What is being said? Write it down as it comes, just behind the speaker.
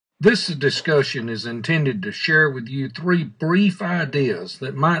This discussion is intended to share with you three brief ideas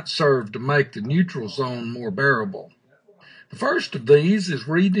that might serve to make the neutral zone more bearable. The first of these is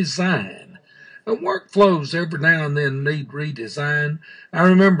redesign. Workflows every now and then need redesign. I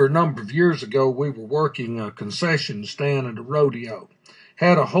remember a number of years ago we were working a concession stand at a rodeo.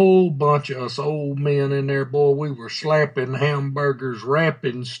 Had a whole bunch of us old men in there, boy. We were slapping hamburgers,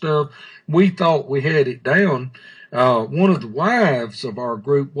 wrapping stuff. We thought we had it down. One of the wives of our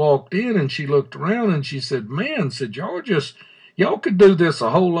group walked in and she looked around and she said, "Man," said, y'all could do this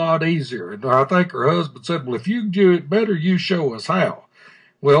a whole lot easier." And I think her husband said, "Well, if you do it better, you show us how."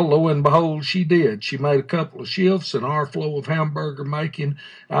 Well, lo and behold, she did. She made a couple of shifts in our flow of hamburger making.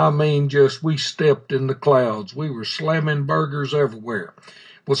 We stepped in the clouds. We were slamming burgers everywhere.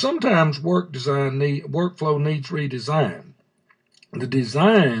 Well, sometimes workflow needs redesign. The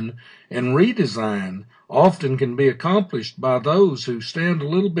design and redesign often can be accomplished by those who stand a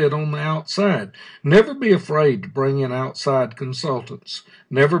little bit on the outside. Never be afraid to bring in outside consultants.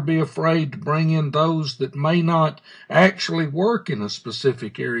 Never be afraid to bring in those that may not actually work in a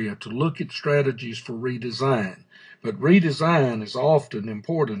specific area to look at strategies for redesign. But redesign is often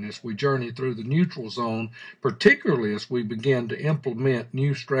important as we journey through the neutral zone, particularly as we begin to implement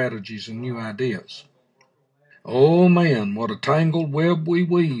new strategies and new ideas. Oh man, what a tangled web we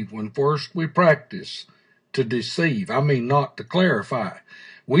weave when first we practice to deceive. Not to clarify.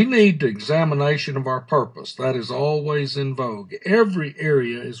 We need the examination of our purpose. That is always in vogue. Every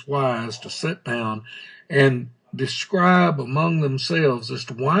area is wise to sit down and describe among themselves as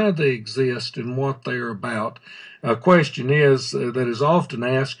to why they exist and what they are about. A question that is often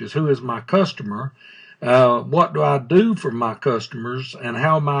asked is, who is my customer? What do I do for my customers, and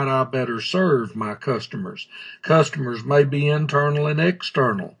how might I better serve my customers? Customers may be internal and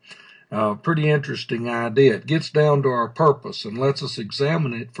external. Pretty interesting idea. It gets down to our purpose and lets us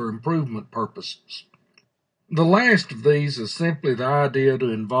examine it for improvement purposes. The last of these is simply the idea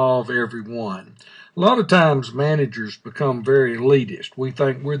to involve everyone. A lot of times managers become very elitist. We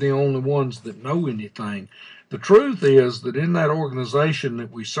think we're the only ones that know anything. The truth is that in that organization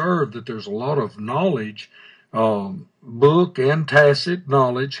that we serve, that there's a lot of knowledge, book and tacit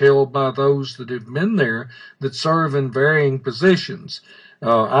knowledge held by those that have been there that serve in varying positions.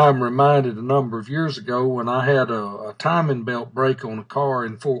 I'm reminded a number of years ago when I had a timing belt break on a car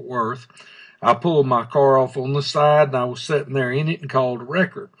in Fort Worth. I pulled my car off on the side and I was sitting there in it and called a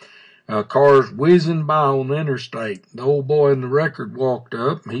record. Cars whizzing by on the interstate. The old boy in the record walked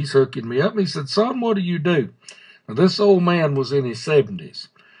up. He's hooking me up. And he said, "Son, what do you do?" Now, this old man was in his 70s,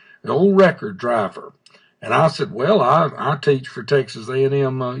 the old record driver. And I said, "Well, I teach for Texas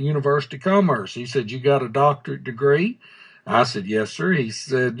A&M University Commerce." He said, "You got a doctorate degree?" I said, "Yes, sir." He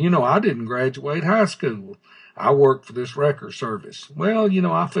said, "I didn't graduate high school. I work for this record service." Well,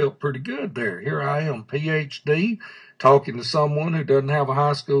 I felt pretty good there. Here I am, PhD, talking to someone who doesn't have a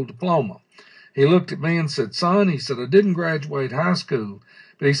high school diploma. He looked at me and said, "Son," he said, "I didn't graduate high school,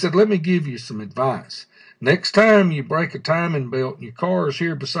 but," he said, "let me give you some advice. Next time you break a timing belt and your car is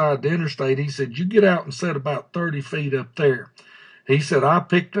here beside the interstate," he said, "you get out and sit about 30 feet up there." He said, "I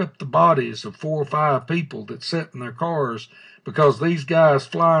picked up the bodies of 4 or 5 people that sat in their cars because these guys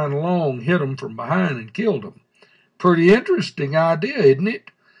flying along hit them from behind and killed them." Pretty interesting idea, isn't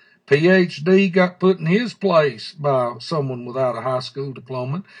it? PhD got put in his place by someone without a high school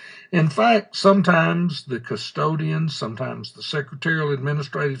diploma. In fact, sometimes the custodians, sometimes the secretarial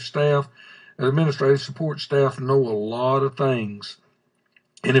administrative support staff know a lot of things.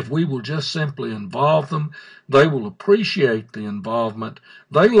 And if we will just simply involve them, they will appreciate the involvement.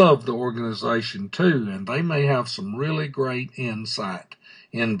 They love the organization too, and they may have some really great insight.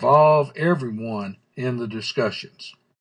 Involve everyone in the discussions.